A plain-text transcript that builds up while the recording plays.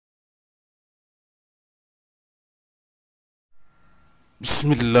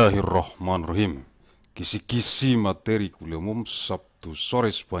Bismillahirrahmanirrahim. Kisi-kisi materi kuliah umum Sabtu sore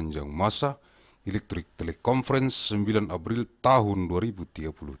sepanjang masa elektrik telekonferensi 9 April tahun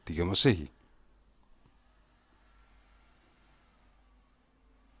 2033 Masehi.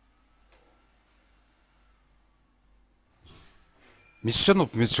 Mission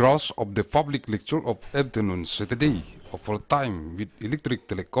of Materials of the public lecture of afternoon Saturday of all time with electric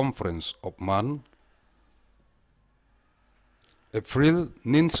teleconference of April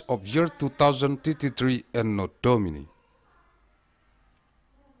ninth of year 2033 ANNO DOMINI.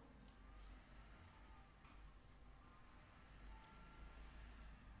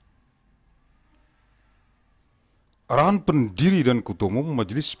 Arahan Pendiri dan Ketua Umum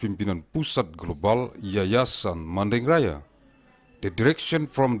Majelis Pimpinan Pusat Global Yayasan Mandailing Raya. The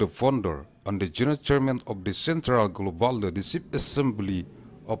direction from the founder and the General Chairman of the Central Global Leadership Assembly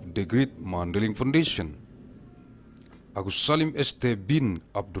of the Great Mandailing Foundation, Agussalim ST bin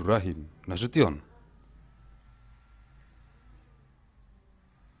Abdur Rahim, Nasution.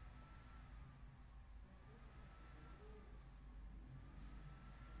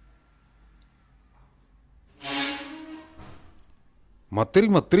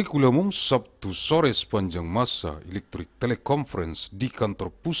 Materi-materi kuliah umum Sabtu sore sepanjang masa elektrik telekonferensi di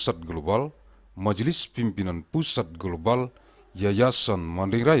kantor Pusat Global, Majelis Pimpinan Pusat Global Yayasan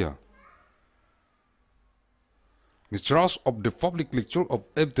Mandailing Raya. Materials of the public lecture of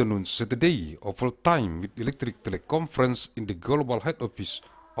afternoon Saturday of all time with electric teleconference in the Global Head Office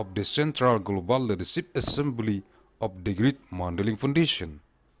of the Central Global Leadership Assembly of the Great Mandailing Foundation.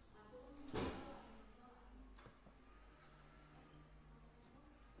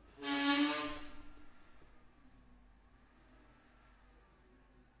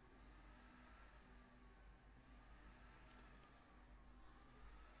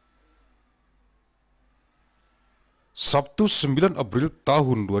 Sabtu 9 April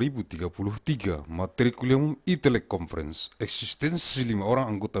tahun 2033, materi kuliah umum e-teleconference, eksistensi 5 orang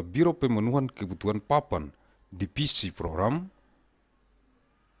anggota Biro Pemenuhan Kebutuhan Papan, divisi program,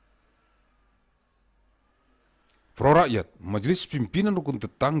 Pro Rakyat, Majelis Pimpinan Rukun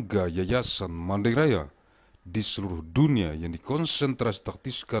Tetangga Yayasan Mandailing Raya di seluruh dunia yang dikonsentrasi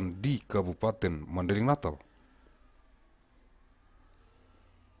taktiskan di Kabupaten Mandailing Natal.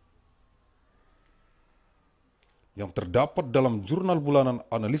 Yang terdapat dalam jurnal bulanan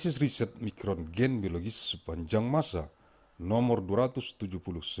analisis riset mikron gen biologis sepanjang masa nomor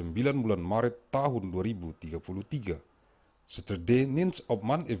 279 bulan Maret tahun 2033. Saturday 9th of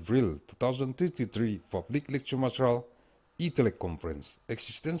month April 2033 public lecture material e-teleconference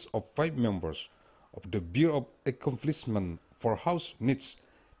existence of 5 members of the Bureau of Accomplishment for House Needs,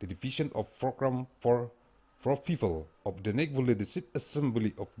 the Division of Program for People of the Naval Leadership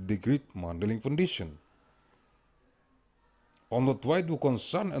Assembly of the Great Mandailing Foundation. On the wide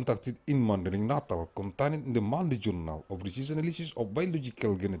concern Antarctic in Mandailing Natal contained in the Monday Journal of Research Analysis of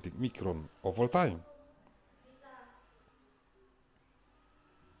Biological Genetic Micron of all time.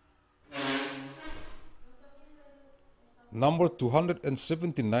 Number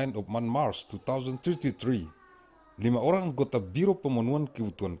 279 of March 2033, 5 orang anggota Biro Pemenuhan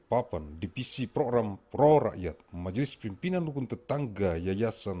Kebutuhan Papan, divisi program Pro Rakyat, Majelis Pimpinan Rukun Tetangga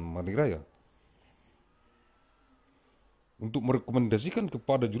Yayasan Mandailing Raya, untuk merekomendasikan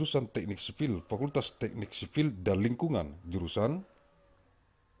kepada jurusan Teknik Sipil, Fakultas Teknik Sipil dan Lingkungan, jurusan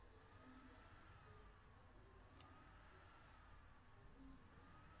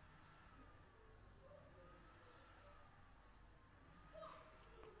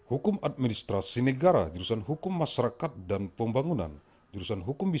Hukum Administrasi Negara, jurusan Hukum Masyarakat dan Pembangunan, jurusan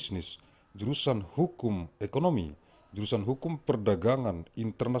Hukum Bisnis, jurusan Hukum Ekonomi, jurusan Hukum Perdagangan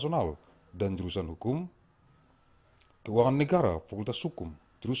Internasional, dan jurusan Hukum Keuangan Negara, Fakultas Hukum,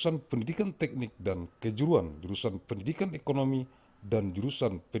 jurusan Pendidikan Teknik dan Kejuruan, jurusan Pendidikan Ekonomi, dan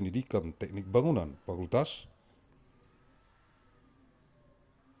jurusan Pendidikan Teknik Bangunan, Fakultas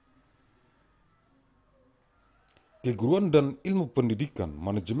Keguruan dan Ilmu Pendidikan,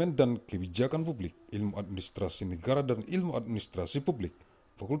 Manajemen dan Kebijakan Publik, Ilmu Administrasi Negara dan Ilmu Administrasi Publik,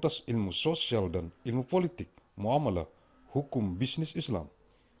 Fakultas Ilmu Sosial dan Ilmu Politik, Muamalah, Hukum Bisnis Islam,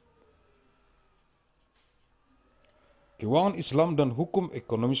 Keuangan Islam dan Hukum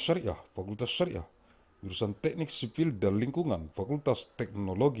Ekonomi Syariah, Fakultas Syariah, jurusan Teknik Sipil dan Lingkungan, Fakultas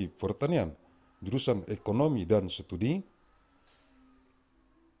Teknologi Pertanian, jurusan Ekonomi dan Studi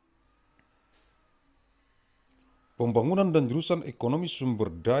Pembangunan dan jurusan Ekonomi Sumber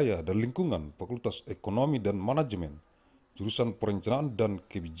Daya dan Lingkungan, Fakultas Ekonomi dan Manajemen, jurusan Perencanaan dan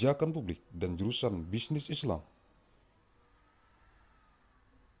Kebijakan Publik, dan jurusan Bisnis Islam.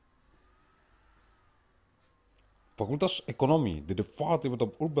 Fakultas Ekonomi, the Department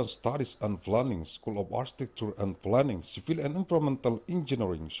of Urban Studies and Planning, School of Architecture and Planning, Civil and Environmental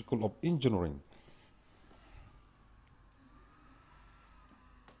Engineering, School of Engineering.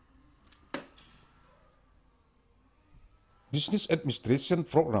 Business Administration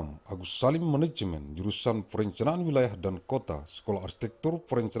Program, Agussalim Manajemen, jurusan Perencanaan Wilayah dan Kota, Sekolah Arsitektur,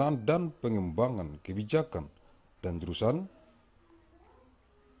 Perencanaan dan Pengembangan Kebijakan, dan jurusan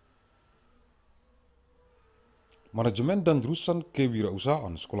Manajemen dan jurusan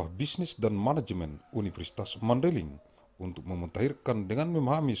Kewirausahaan, Sekolah Bisnis dan Manajemen, Universitas Mandailing, untuk memutakhirkan dengan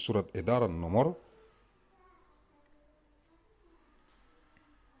memahami surat edaran nomor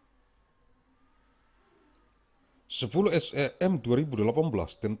 10 SEM 2018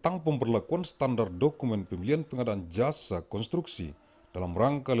 tentang pemberlakuan standar dokumen pemilihan pengadaan jasa konstruksi dalam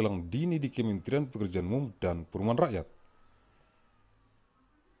rangka lelang dini di Kementerian Pekerjaan Umum dan Perumahan Rakyat.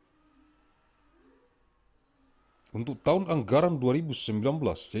 Untuk tahun anggaran 2019,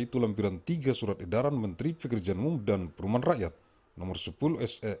 yaitu lampiran 3 Surat Edaran Menteri Pekerjaan Umum dan Perumahan Rakyat nomor 10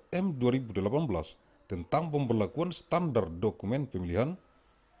 SEM 2018 tentang pemberlakuan standar dokumen pemilihan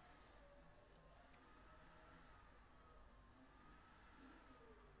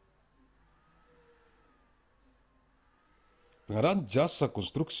pengadaan jasa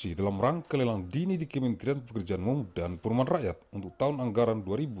konstruksi dalam rangka lelang dini di Kementerian Pekerjaan Umum dan Perumahan Rakyat untuk tahun anggaran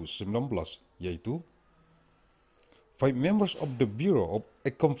 2019, yaitu 5 members of the Bureau of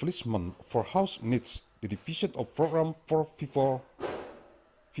Accomplishment for House Needs, the Division of Program for People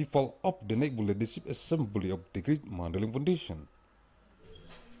of the Naval Leadership Assembly of the Great Mandailing Foundation.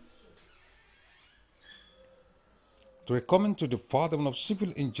 To recommend to the Department of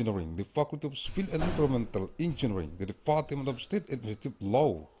Civil Engineering, the Faculty of Civil and Environmental Engineering, the Department of State Administrative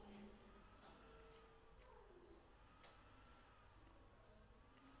Law,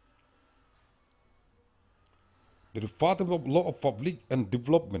 the Department of Law of Public and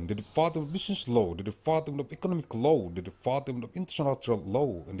Development, the Department of Business Law, the Department of Economic Law, the Department of International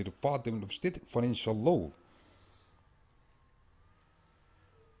Law, and the Department of State Financial Law.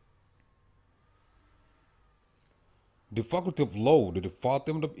 The Faculty of Law, the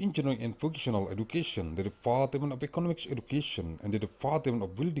Department of Engineering and Vocational Education, the Department of Economics Education, and the Department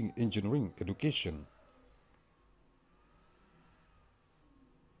of Building Engineering Education.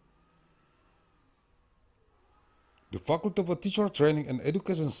 The Faculty of Teacher Training and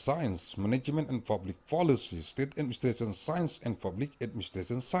Education Science, Management and Public Policy, State Administration Science and Public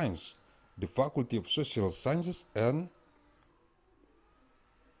Administration Science. The Faculty of Social Sciences and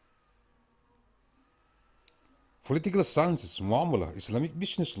Political Sciences, Muamalah, Islamic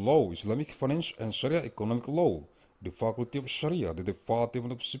Business Law, Islamic Finance and Sharia Economic Law, the Faculty of Sharia, the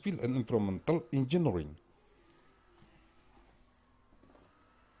Department of Civil and Environmental Engineering.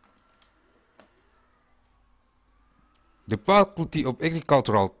 The Faculty of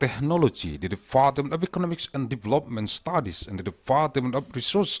Agricultural Technology, the Department of Economics and Development Studies, and the Department of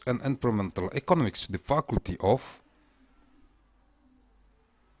Resource and Environmental Economics, the Faculty of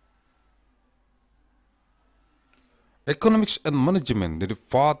Economics and Management, the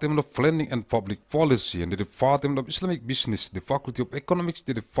Department of Planning and Public Policy, and the Department of Islamic Business, the Faculty of Economics,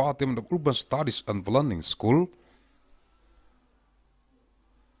 the Department of Urban Studies and Planning, School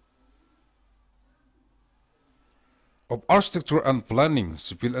of Architecture and Planning,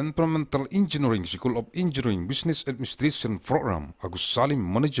 Civil and Environmental Engineering, School of Engineering, Business Administration Program, Agussalim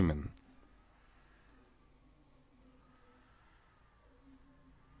Management.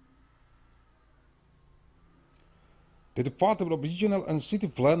 The Department of Regional and City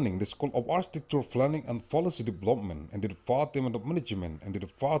Planning, the School of Architecture Planning and Policy Development, and the Department of Management, and the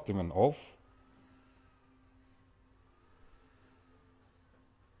Department of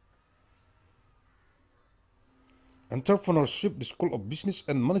Entrepreneurship, the School of Business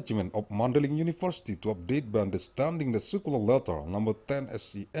and Management of Mandailing University, to update by understanding the circular letter number 10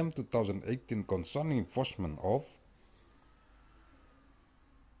 SEM 2018 concerning enforcement of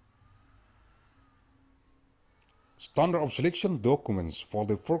standard of selection documents for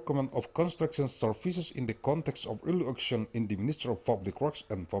the procurement of construction services in the context of early auction in the Ministry of Public Works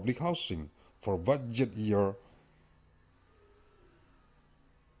and Public Housing for budget year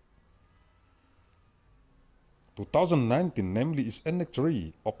 2019, namely is Annex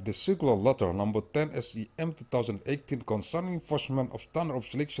 3 of the circular letter number 10 SEM 2018 concerning enforcement of standard of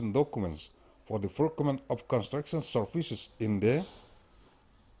selection documents for the procurement of construction services in the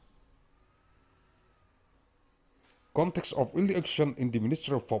context of early auction in the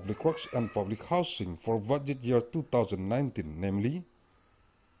Ministry of Public Works and Public Housing for budget year 2019, namely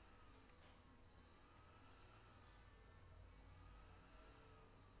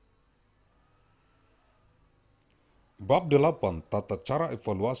Bab 8 Tata cara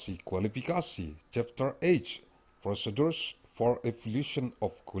evaluasi kualifikasi, Chapter 8 Procedures for Evaluation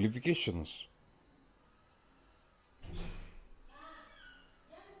of Qualifications.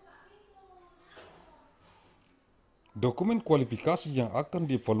 Dokumen kualifikasi yang akan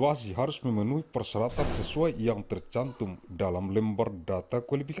dievaluasi harus memenuhi persyaratan sesuai yang tercantum dalam lembar data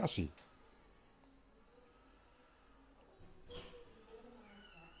kualifikasi.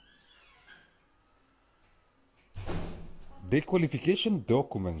 The qualification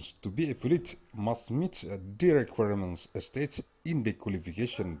documents to be evaluated must meet the requirements stated in the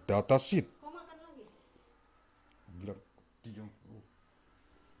qualification data sheet.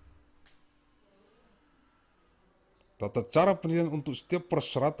 Tata cara penilaian untuk setiap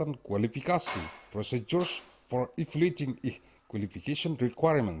persyaratan kualifikasi, procedures for evaluating qualification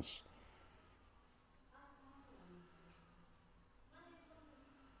requirements.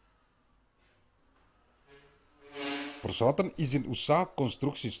 Persyaratan izin usaha,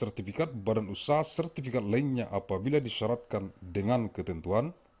 konstruksi, sertifikat badan usaha, sertifikat lainnya apabila disyaratkan dengan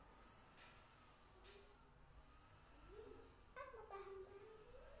ketentuan.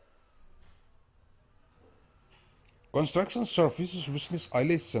 Construction services business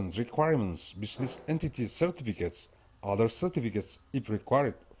license requirements, business entity certificates, other certificates if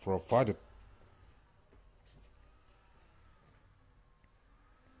required, provided.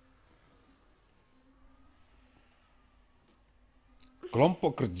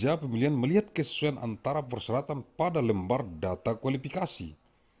 Kelompok kerja pemilihan melihat kesesuaian antara persyaratan pada lembar data kualifikasi.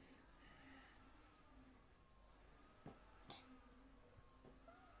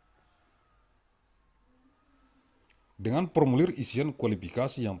 Dengan formulir isian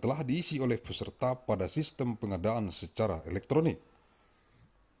kualifikasi yang telah diisi oleh peserta pada sistem pengadaan secara elektronik.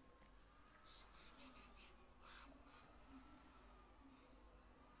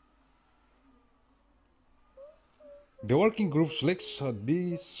 The working group selects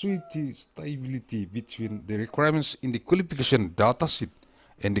the suitability between the requirements in the qualification datasheet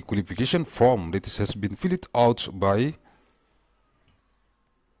and the qualification form that has been filled out by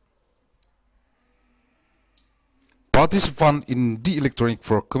participant in the electronic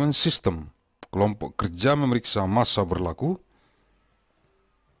procurement system. Kelompok kerja memeriksa masa berlaku,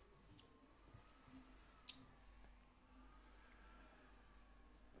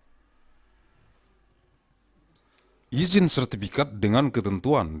 izin sertifikat dengan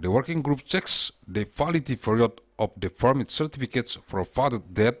ketentuan. The working group checks the validity period of the permit certificates provided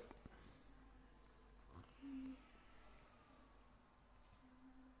that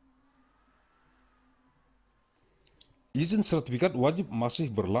izin sertifikat wajib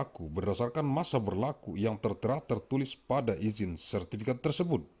masih berlaku berdasarkan masa berlaku yang tertera tertulis pada izin sertifikat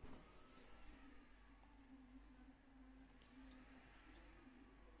tersebut.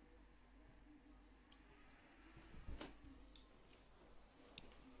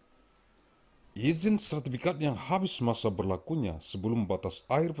 Izin sertifikat yang habis masa berlakunya sebelum batas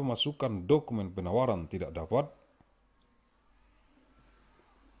akhir pemasukan dokumen penawaran tidak dapat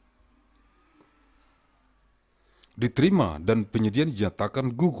diterima dan penyedia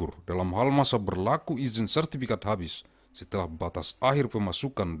dinyatakan gugur dalam hal masa berlaku izin sertifikat habis setelah batas akhir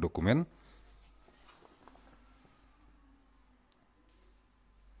pemasukan dokumen.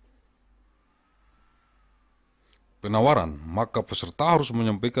 Penawaran, maka peserta harus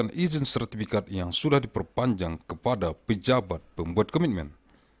menyampaikan izin sertifikat yang sudah diperpanjang kepada pejabat pembuat komitmen.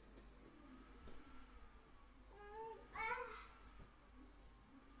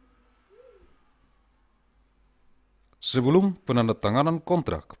 Sebelum penandatanganan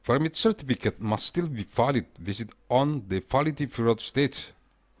kontrak, permit certificate must still be valid based on the validity period stage.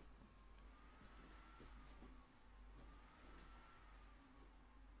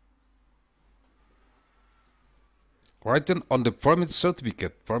 Written on the permit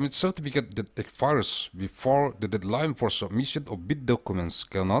certificate that expires before the deadline for submission of bid documents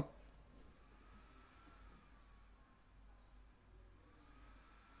cannot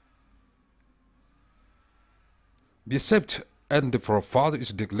be accepted, and the provider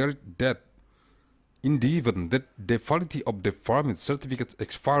is declared dead in the event that the validity of the permit certificate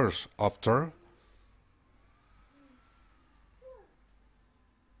expires after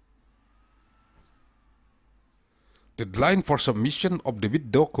deadline for submission of the bid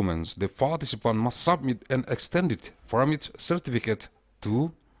documents. The participant must submit an extended permit certificate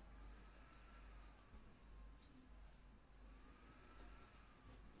to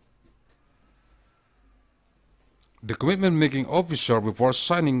the commitment making officer before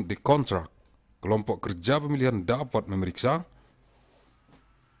signing the contract. Kelompok kerja pemilihan dapat memeriksa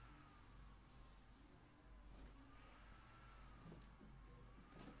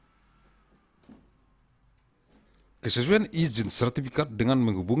Kesesuaian izin sertifikat dengan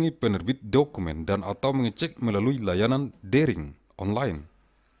menghubungi penerbit dokumen dan atau mengecek melalui layanan daring online.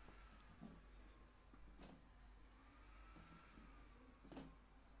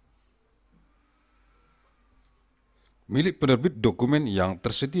 Milik penerbit dokumen yang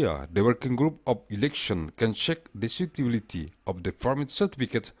tersedia, the working group of election can check the suitability of the permit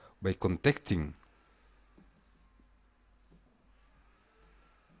certificate by contacting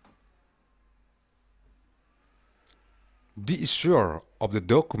the issuer of the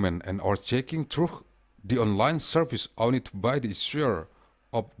document and or checking through the online service owned by the issuer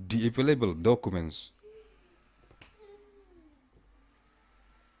of the available documents.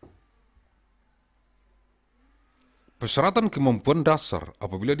 Persyaratan kemampuan dasar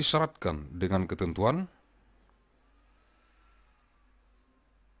apabila disyaratkan dengan ketentuan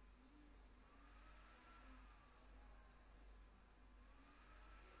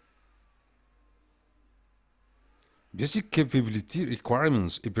Basic capability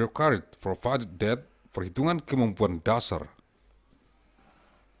requirements if required, provided that perhitungan kemampuan dasar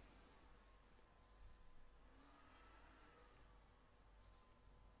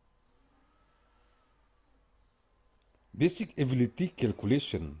Basic Ability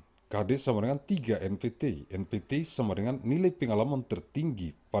Calculation KD sama dengan 3 NPT. NPT sama dengan nilai pengalaman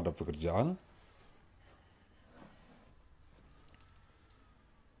tertinggi pada pekerjaan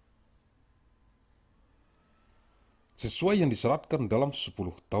sesuai yang disyaratkan dalam 10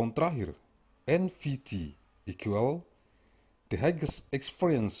 tahun terakhir. NVT equal the highest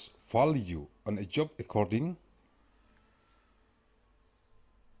experience value on a job according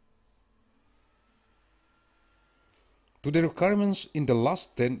to the requirements in the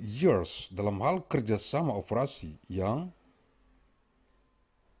last 10 years dalam hal kerjasama operasi yang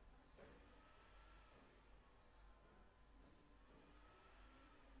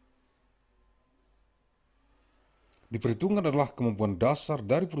diperhitungkan adalah kemampuan dasar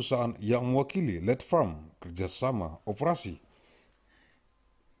dari perusahaan yang mewakili lead firm kerjasama operasi.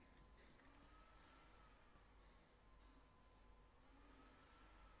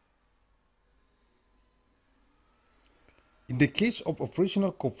 In the case of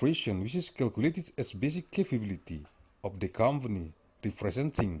operational cooperation, which is calculated as basic capability of the company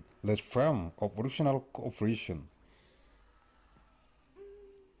representing lead firm of operational cooperation.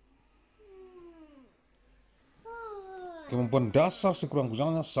 Kemampuan dasar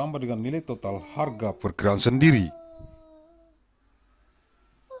sekurang-kurangnya sama dengan nilai total harga perkiraan sendiri.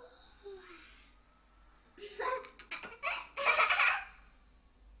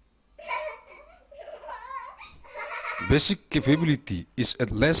 Basic capability is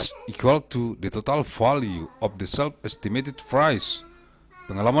at least equal to the total value of the self-estimated price.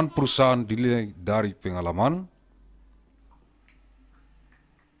 Pengalaman perusahaan dinilai dari pengalaman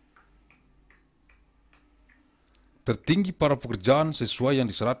tertinggi para pekerjaan sesuai yang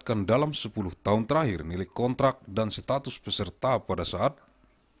disyaratkan dalam 10 tahun terakhir, nilai kontrak dan status peserta pada saat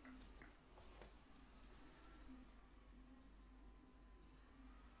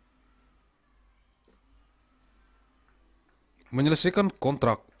menyelesaikan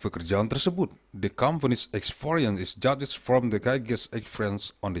kontrak pekerjaan tersebut. The company's experience is judged from the highest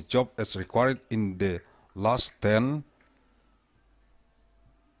experience on the job as required in the last 10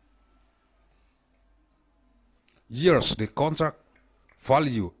 years, the contract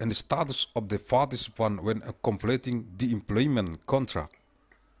value and the status of the participant when completing the employment contract.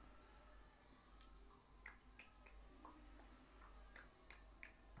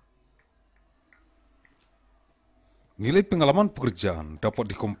 Nilai pengalaman pekerjaan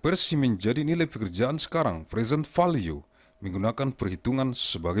dapat dikonversi menjadi nilai pekerjaan sekarang, present value, menggunakan perhitungan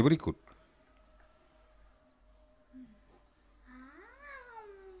sebagai berikut.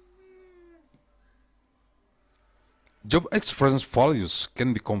 Job experience values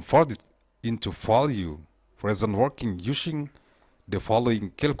can be converted into value present working using the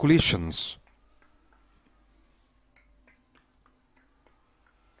following calculations.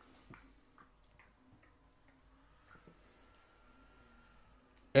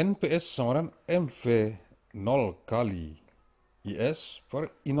 NPS sama dengan MV0 kali IS per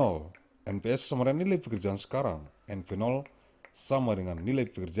I0. NPS sama dengan nilai pekerjaan sekarang. NV0 sama dengan nilai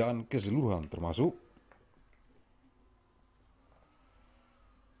pekerjaan keseluruhan termasuk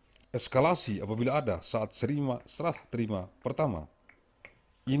eskalasi apabila ada saat serah terima pertama.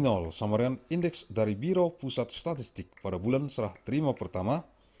 I0 sama dengan indeks dari Biro Pusat Statistik pada bulan serah terima pertama.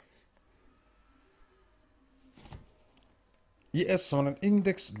 IS sama dengan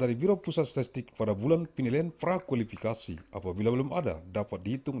indeks dari Biro Pusat Statistik pada bulan penilaian prakualifikasi. Apabila belum ada, dapat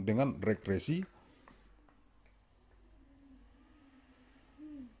dihitung dengan regresi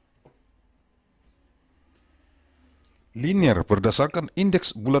Linear berdasarkan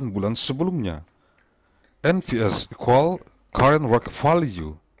indeks bulan-bulan sebelumnya. NVS equal current work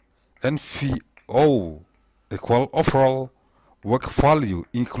value. NVO equal overall work value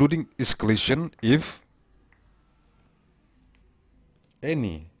including escalation if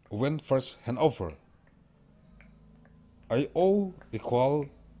any when first handover. IO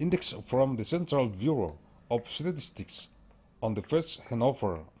equal index from the Central Bureau of Statistics on the first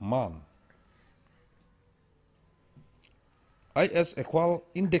handover month. IS equal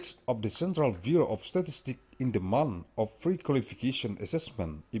index of the Central Bureau of Statistics in the month of free qualification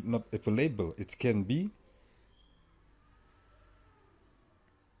assessment. If not available, it can be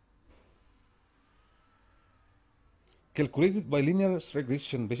calculated by linear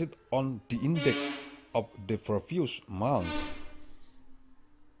regression based on the index of the previous months.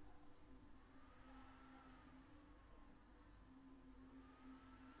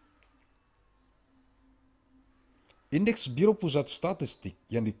 Indeks Biro Pusat Statistik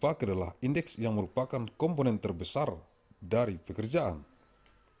yang dipakai adalah indeks yang merupakan komponen terbesar dari pekerjaan.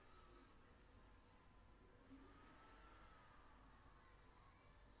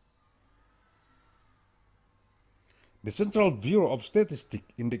 The Central Bureau of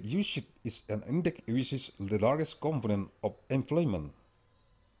Statistics index usage is an index which is the largest component of employment.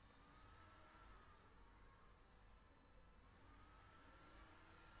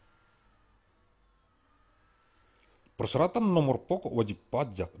 Persyaratan nomor pokok wajib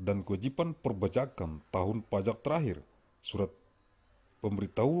pajak dan kewajiban perpajakan tahun pajak terakhir, surat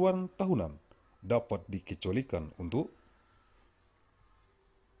pemberitahuan tahunan, dapat dikecualikan untuk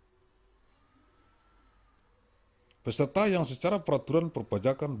peserta yang secara peraturan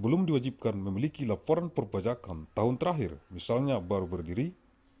perpajakan belum diwajibkan memiliki laporan perpajakan tahun terakhir, misalnya baru berdiri,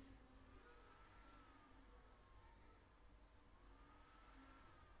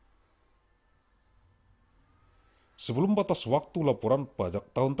 sebelum batas waktu laporan pajak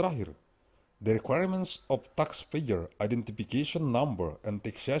tahun terakhir. The requirements of taxpayer identification number and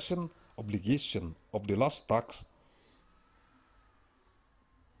taxation obligation of the last tax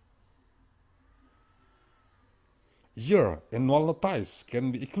year annual notice can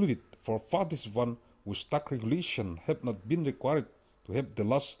be included for participants whose tax regulation have not been required to have the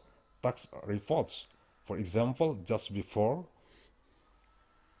last tax reports, for example, just before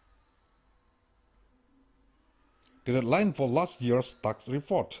the deadline for last year's tax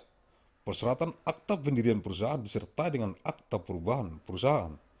report. Persyaratan akta pendirian perusahaan disertai dengan akta perubahan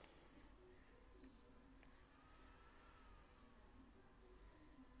perusahaan.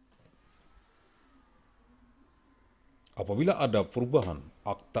 Apabila ada perubahan,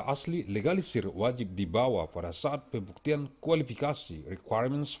 akta asli legalisir wajib dibawa pada saat pembuktian kualifikasi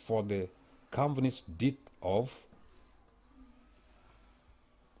requirements for the company's deed of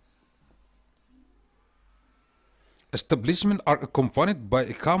establishment are accompanied by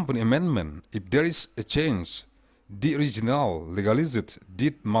a company amendment. If there is a change, the original legalized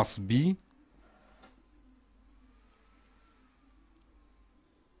deed must be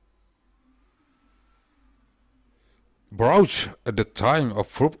broached at the time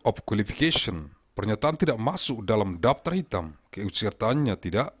of proof of qualification. Pernyataan tidak masuk dalam daftar hitam, keikutsertaannya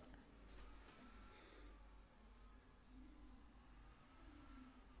tidak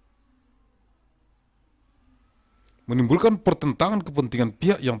menimbulkan pertentangan kepentingan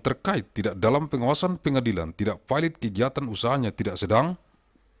pihak yang terkait, tidak dalam pengawasan pengadilan, tidak valid kegiatan usahanya, tidak sedang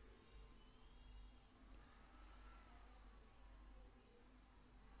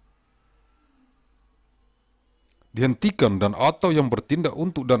dihentikan dan atau yang bertindak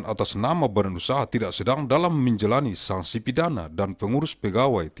untuk dan atas nama badan usaha, tidak sedang dalam menjalani sanksi pidana, dan pengurus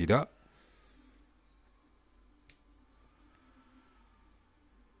pegawai tidak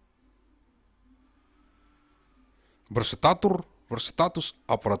berstatus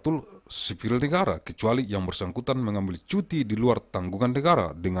aparatur sipil negara, kecuali yang bersangkutan mengambil cuti di luar tanggungan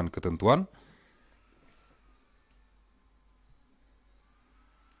negara dengan ketentuan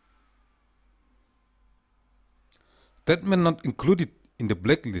statement not included in the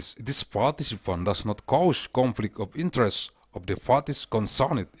blacklist. This participant does not cause conflict of interest of the parties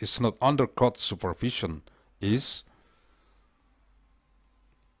concerned, is not under court supervision, is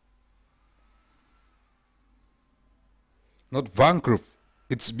not bankrupt,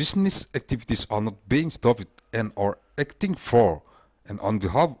 its business activities are not being stopped and are acting for and on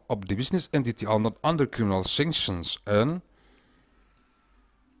behalf of the business entity are not under criminal sanctions, and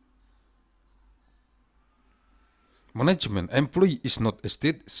management employee is not a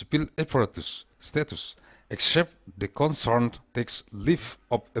state civil apparatus status, except the concerned takes leave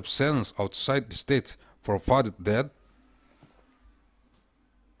of absence outside the state, provided that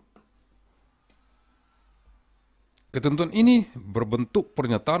Ketentuan ini berbentuk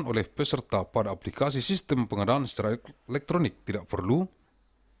pernyataan oleh peserta pada aplikasi sistem pengadaan secara elektronik. Tidak perlu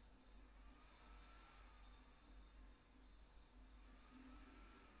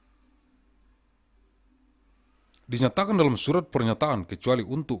dinyatakan dalam surat pernyataan kecuali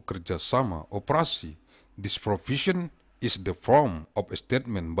untuk kerjasama operasi. This provision is the form of a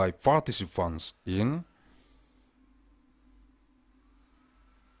statement by participants in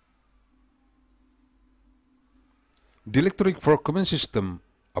the electronic procurement system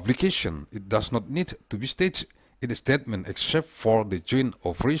application. It does not need to be stated in a statement except for the joint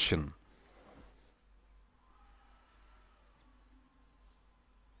operation.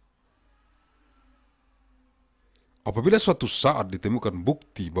 Apabila suatu saat ditemukan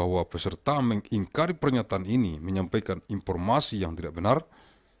bukti bahwa peserta mengingkari pernyataan ini, menyampaikan informasi yang tidak benar,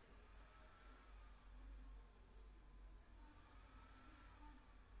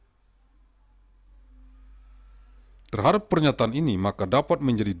 terhadap pernyataan ini, maka dapat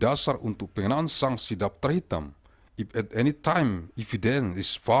menjadi dasar untuk pengenaan sanksi daftar hitam. If at any time evidence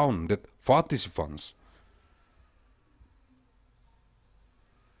is found that participants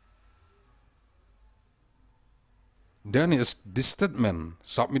then is this statement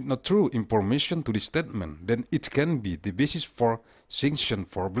submit not true information to the statement, then it can be the basis for sanction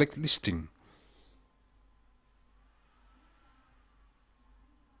for blacklisting.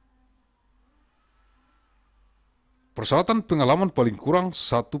 Persyaratan pengalaman paling kurang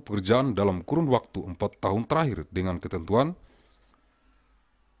satu pekerjaan dalam kurun waktu 4 tahun terakhir dengan ketentuan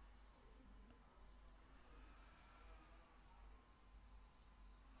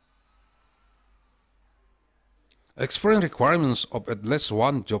experience requirements of at least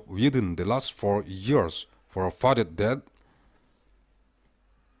one job within the last 4 years, provided that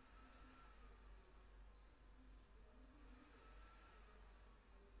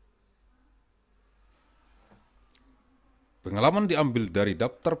pengalaman diambil dari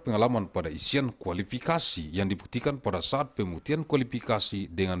daftar pengalaman pada isian kualifikasi yang dibuktikan pada saat pembuktian kualifikasi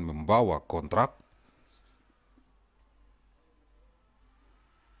dengan membawa kontrak,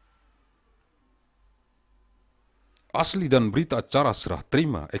 asli dan berita acara serah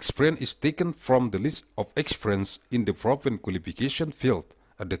terima. Experience is taken from the list of experience in the proven qualification field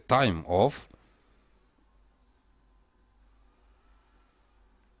at the time of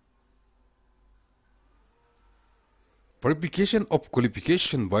verification of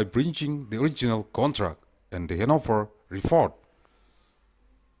qualification by bringing the original contract and the handover report.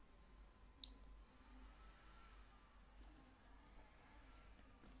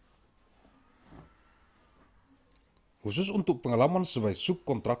 Khusus untuk pengalaman sebagai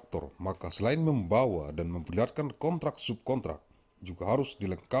subkontraktor, maka selain membawa dan memperlihatkan kontrak subkontrak, juga harus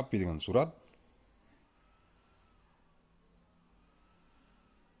dilengkapi dengan surat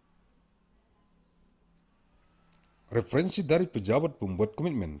referensi dari pejabat pembuat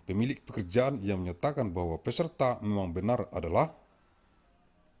komitmen, pemilik pekerjaan yang menyatakan bahwa peserta memang benar adalah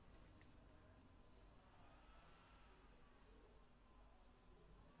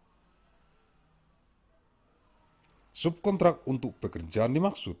subkontrak untuk pekerjaan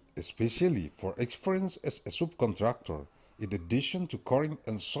dimaksud, especially for experience as a subcontractor. In addition to covering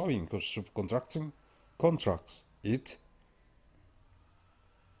and showing subcontracting contracts, it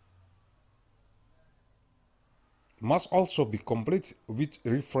must also be complete with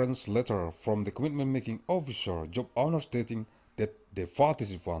reference letter from the commitment-making officer, job owner stating that the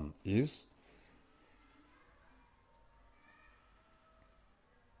participant is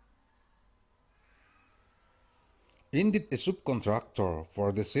indeed a subcontractor for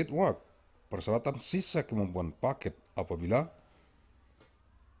the said work. Persyaratan sisa kemampuan paket apabila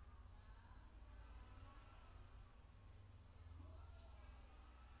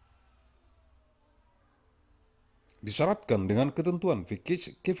disyaratkan dengan ketentuan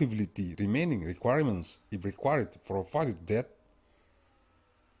package capability remaining requirements if required, provided that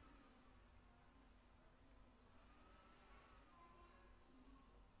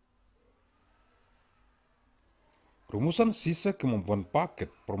rumusan sisa kemampuan paket,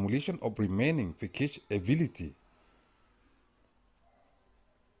 formulation of remaining package ability,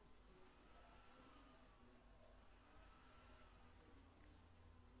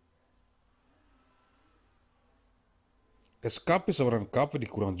 SKP sama dengan KP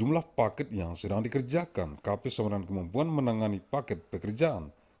dikurang jumlah paket yang sedang dikerjakan, KP sama dengan kemampuan menangani paket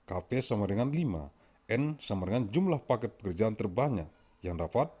pekerjaan, KP sama dengan 5, N sama dengan jumlah paket pekerjaan terbanyak yang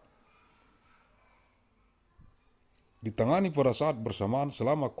dapat ditangani pada saat bersamaan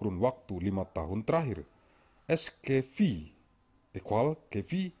selama kurun waktu 5 tahun terakhir. SKV equal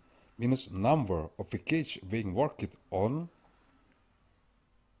KV minus number of package being worked on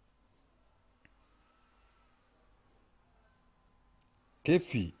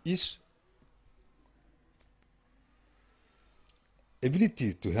KV is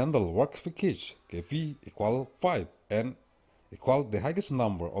ability to handle work package. KV equal 5 and equal the highest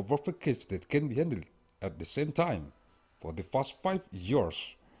number of work package that can be handled at the same time for the first 5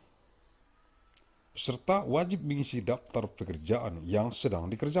 years. Peserta wajib mengisi daftar pekerjaan yang sedang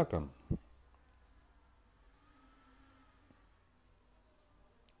dikerjakan.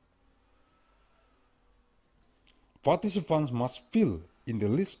 Participants must fill in the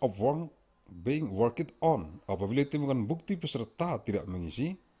list of work being worked on. Apabila ditemukan bukti peserta tidak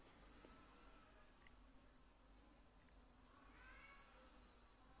mengisi,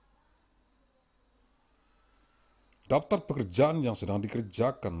 daftar pekerjaan yang sedang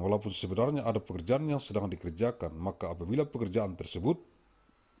dikerjakan, walaupun sebenarnya ada pekerjaan yang sedang dikerjakan, maka apabila pekerjaan tersebut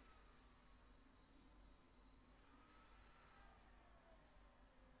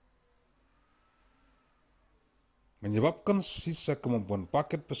menyebabkan sisa kemampuan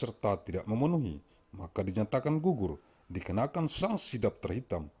paket peserta tidak memenuhi, maka dinyatakan gugur, dikenakan sanksi daftar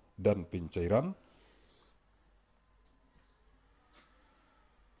hitam dan pencairan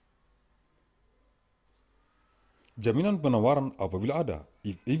jaminan penawaran apabila ada.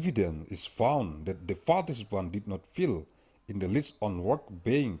 If evidence is found that the participant did not fill in the list on work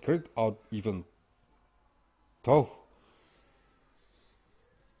being carried out even though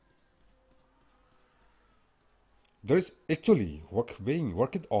there is actually work being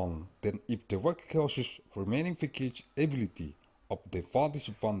worked on, then if the work causes remaining package ability of the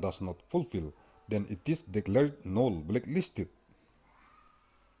participant does not fulfill, then it is declared null, blacklisted.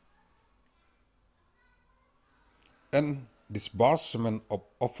 And disbursement of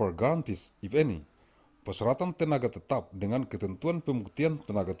offer guarantees, if any. Persyaratan tenaga tetap dengan ketentuan pembuktian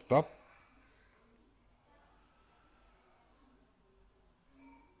tenaga tetap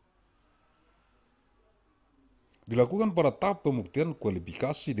dilakukan pada tahap pembuktian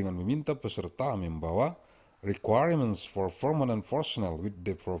kualifikasi dengan meminta peserta membawa requirements for permanent personnel with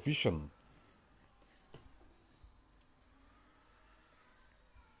the provision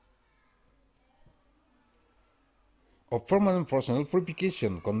of permanent personnel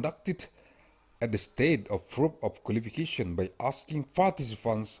verification conducted at the state of proof of qualification by asking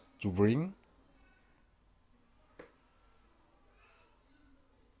participants to bring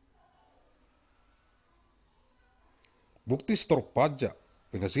bukti setor pajak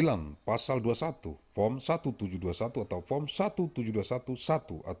penghasilan pasal 21, form 1721 atau form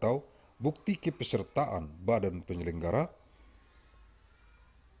 17211 atau bukti kepesertaan badan penyelenggara,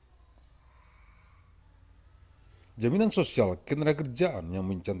 jaminan sosial ketenagakerjaan yang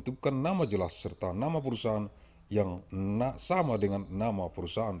mencantumkan nama jelas serta nama perusahaan yang sama dengan nama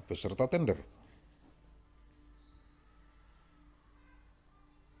perusahaan peserta tender.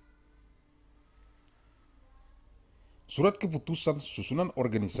 Surat keputusan susunan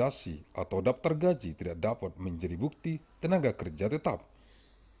organisasi atau daftar gaji tidak dapat menjadi bukti tenaga kerja tetap.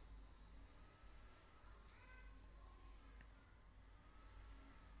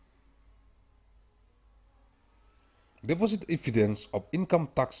 Deposit evidence of income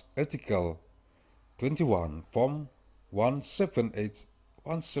tax article 21 form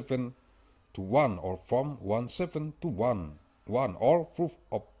 1781721 or form 17211 or proof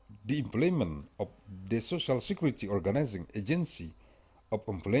of the employment of the Social Security Organizing Agency of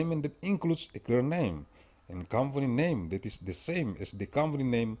employment that includes a clear name and company name that is the same as the company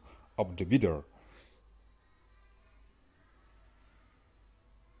name of the bidder.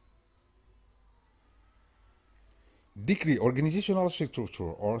 Decree organizational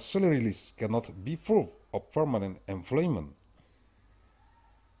structure or salary list cannot be proof of permanent employment.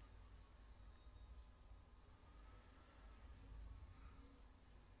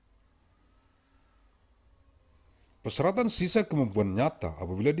 Persyaratan sisa kemampuan nyata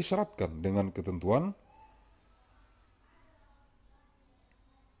apabila disyaratkan dengan ketentuan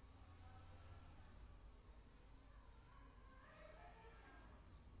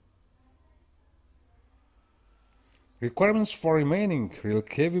requirements for remaining real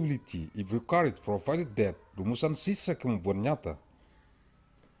capability if required provided that rumusan sisa kemampuan nyata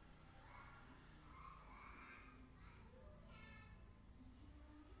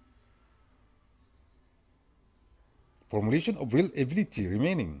formulation of real ability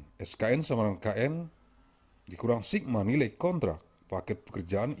remaining SKN sama dengan KN dikurang sigma nilai kontrak paket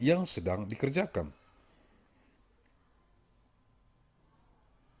pekerjaan yang sedang dikerjakan.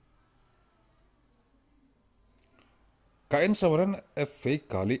 KN sama dengan FV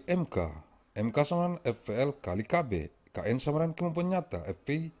kali MK, MK sama dengan FVL kali KB, KN sama dengan kemampuan nyata,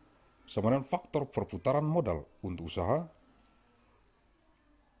 FV sama dengan faktor perputaran modal untuk usaha.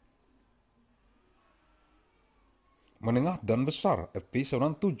 menengah dan besar FP sama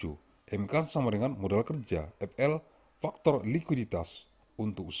dengan 7, MK sama dengan modal kerja, FL faktor likuiditas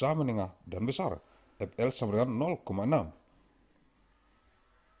untuk usaha menengah dan besar, FL sama dengan 0,6.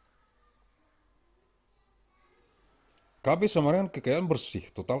 KB sama dengan kekayaan bersih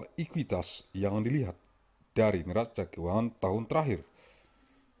total ekuitas yang dilihat dari neraca keuangan tahun terakhir.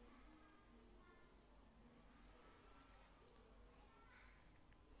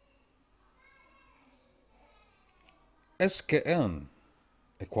 SKN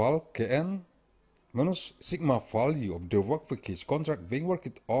equal KN minus sigma value of the work package contract being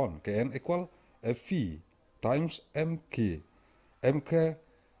worked on. KN equal FV times MK. MK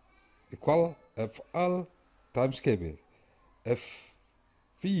equal FL times KB.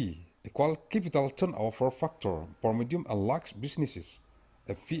 FV equal capital turnover factor for medium and large businesses.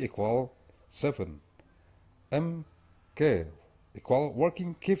 FV equal 7. MK equal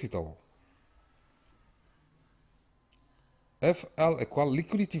working capital. FL equal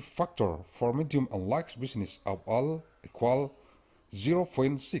liquidity factor for medium and large business. FL equal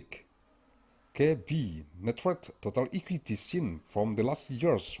 0.6. KB net worth total equity seen from the last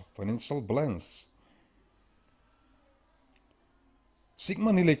year's financial balance.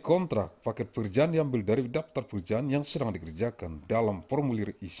 Sigma nilai kontrak paket pekerjaan diambil dari daftar pekerjaan yang sedang dikerjakan dalam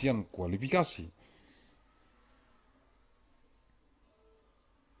formulir isian kualifikasi.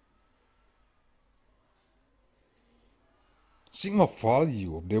 Sigma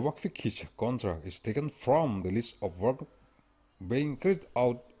value of the work package contract is taken from the list of work being carried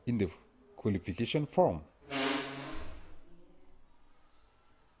out in the qualification form.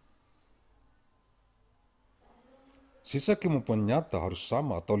 Sisa kemampuan nyata harus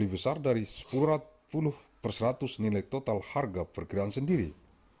sama atau lebih besar dari 10% nilai total harga perkiraan sendiri.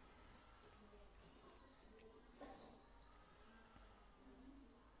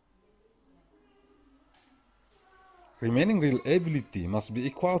 Remaining reliability must be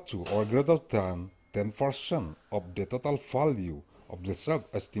equal to or greater than 10% of the total value of the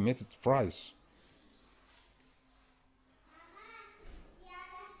self-estimated price.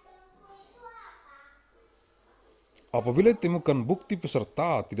 Apabila ditemukan bukti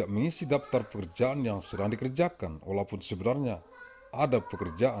peserta tidak mengisi daftar pekerjaan yang sedang dikerjakan, walaupun sebenarnya ada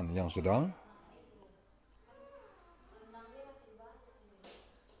pekerjaan yang sedang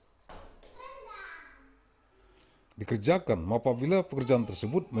dikerjakan, apabila pekerjaan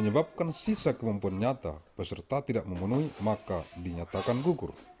tersebut menyebabkan sisa kemampuan nyata peserta tidak memenuhi, maka dinyatakan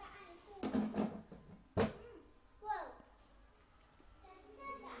gugur.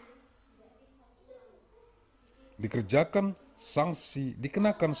 Dikenakan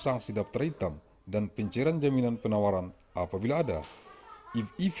sanksi daftar hitam dan pencairan jaminan penawaran apabila ada. If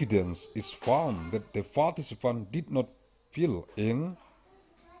evidence is found that the participant did not fill in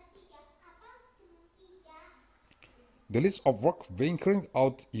the list of work being carried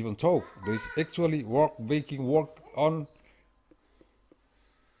out, even though there is actually work being worked on,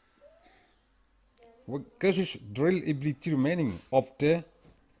 cases drill ability remaining of the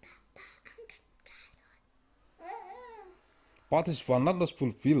participant not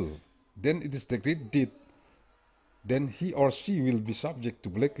fulfill, then it is declared dead. Then he or she will be subject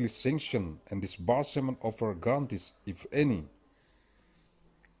to blacklist sanction and disbursement of her guarantees, if any.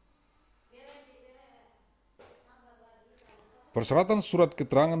 Persyaratan surat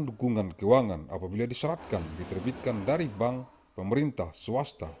keterangan dukungan keuangan apabila disyaratkan diterbitkan dari bank, pemerintah,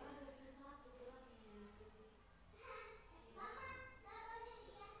 swasta.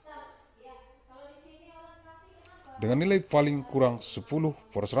 Dengan nilai paling kurang 10%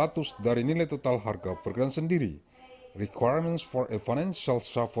 dari nilai total harga perkiraan sendiri. Requirements for a financial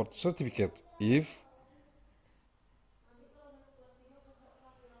support certificate if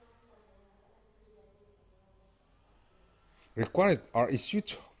required are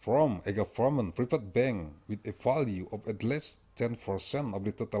issued from a government private bank with a value of at least 10% of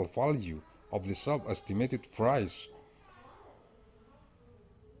the total value of the self-estimated price.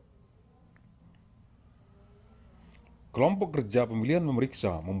 Kelompok kerja pemilihan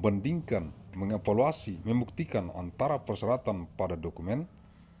memeriksa, membandingkan, mengevaluasi, membuktikan antara persyaratan pada dokumen,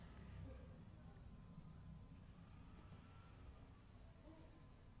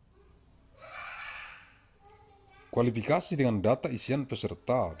 kualifikasi dengan data isian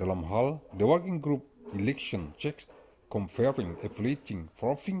peserta dalam hal the working group election checks, comparing, evaluating,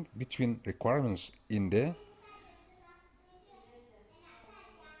 proving between requirements in the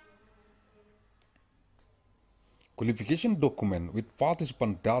qualification document with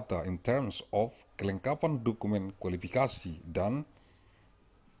participant data in terms of kelengkapan dokumen kualifikasi dan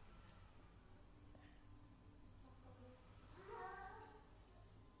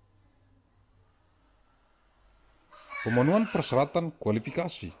Pemenuhan persyaratan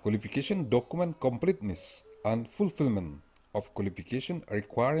kualifikasi, qualification document completeness and fulfillment of qualification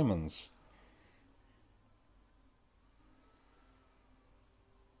requirements.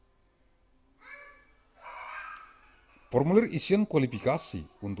 Formulir isian kualifikasi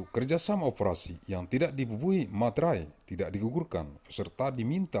untuk kerjasama operasi yang tidak dibubuhi materai tidak digugurkan. Peserta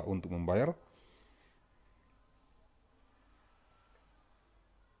diminta untuk membayar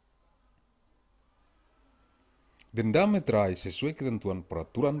denda materai sesuai ketentuan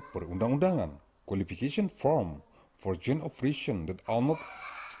peraturan perundang-undangan. Qualification form for joint operation that are not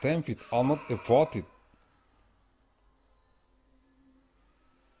stamped are not voted.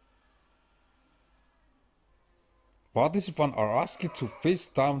 Participants are asked to pay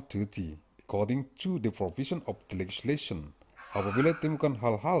stamp duty according to the provision of the legislation. Apabila ditemukan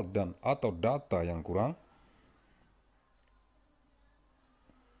hal-hal dan atau data yang kurang,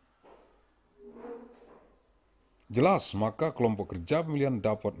 jelas, maka kelompok kerja pemilihan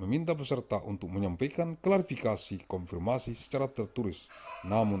dapat meminta peserta untuk menyampaikan klarifikasi konfirmasi secara tertulis.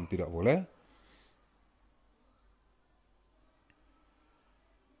 Namun tidak boleh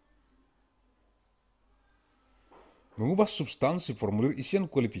mengubah substansi formulir isian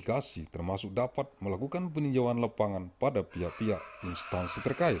kualifikasi, termasuk dapat melakukan peninjauan lapangan pada pihak-pihak instansi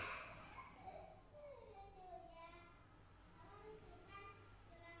terkait.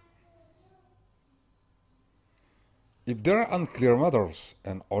 If there are unclear matters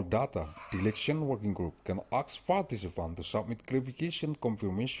and or data, the election working group can ask participants to submit clarification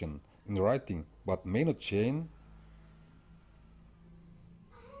confirmation in writing, but may not change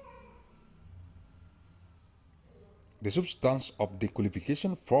the substance of the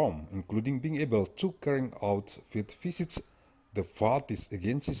qualification form, including being able to carry out field visits the parties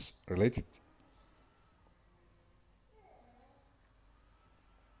against related.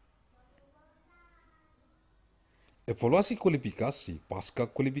 Evaluasi kualifikasi pasca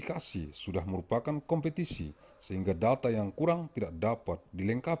kualifikasi sudah merupakan kompetisi, sehingga data yang kurang tidak dapat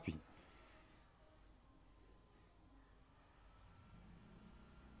dilengkapi.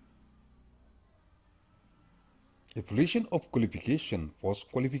 Evaluation of qualification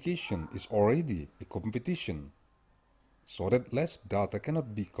post-qualification is already a competition, so that less data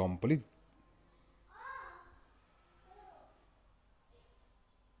cannot be completed.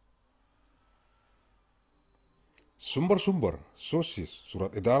 Sumber-sumber, sources,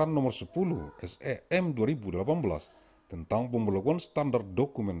 Surat Edaran Nomor 10 SEM 2018 tentang pemberlakuan standar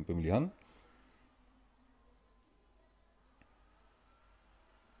dokumen pemilihan,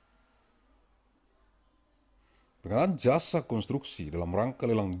 pengadaan jasa konstruksi dalam rangka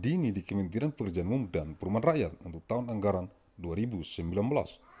lelang dini di Kementerian Pekerjaan Umum dan Perumahan Rakyat untuk tahun anggaran 2019,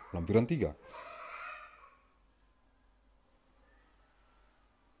 lampiran 3.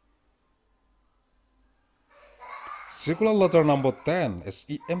 Circular Letter Number 10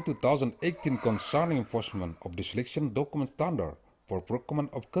 SEM 2018 concerning enforcement of the selection document standard for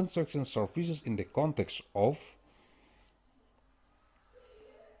procurement of construction services in the context of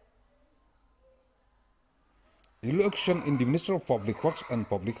election in the Ministry of Public Works and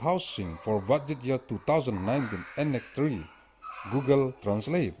Public Housing for budget year 2019 Annex 3. Google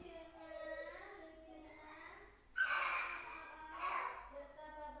Translate.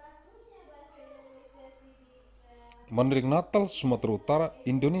 Mandailing Natal, Sumatera Utara,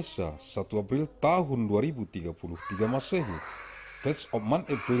 Indonesia, 1 April tahun 2033 Masehi. Fest of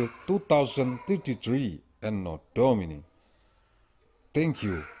month April 2033, Anno Domini. Thank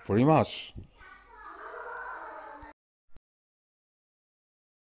you very much.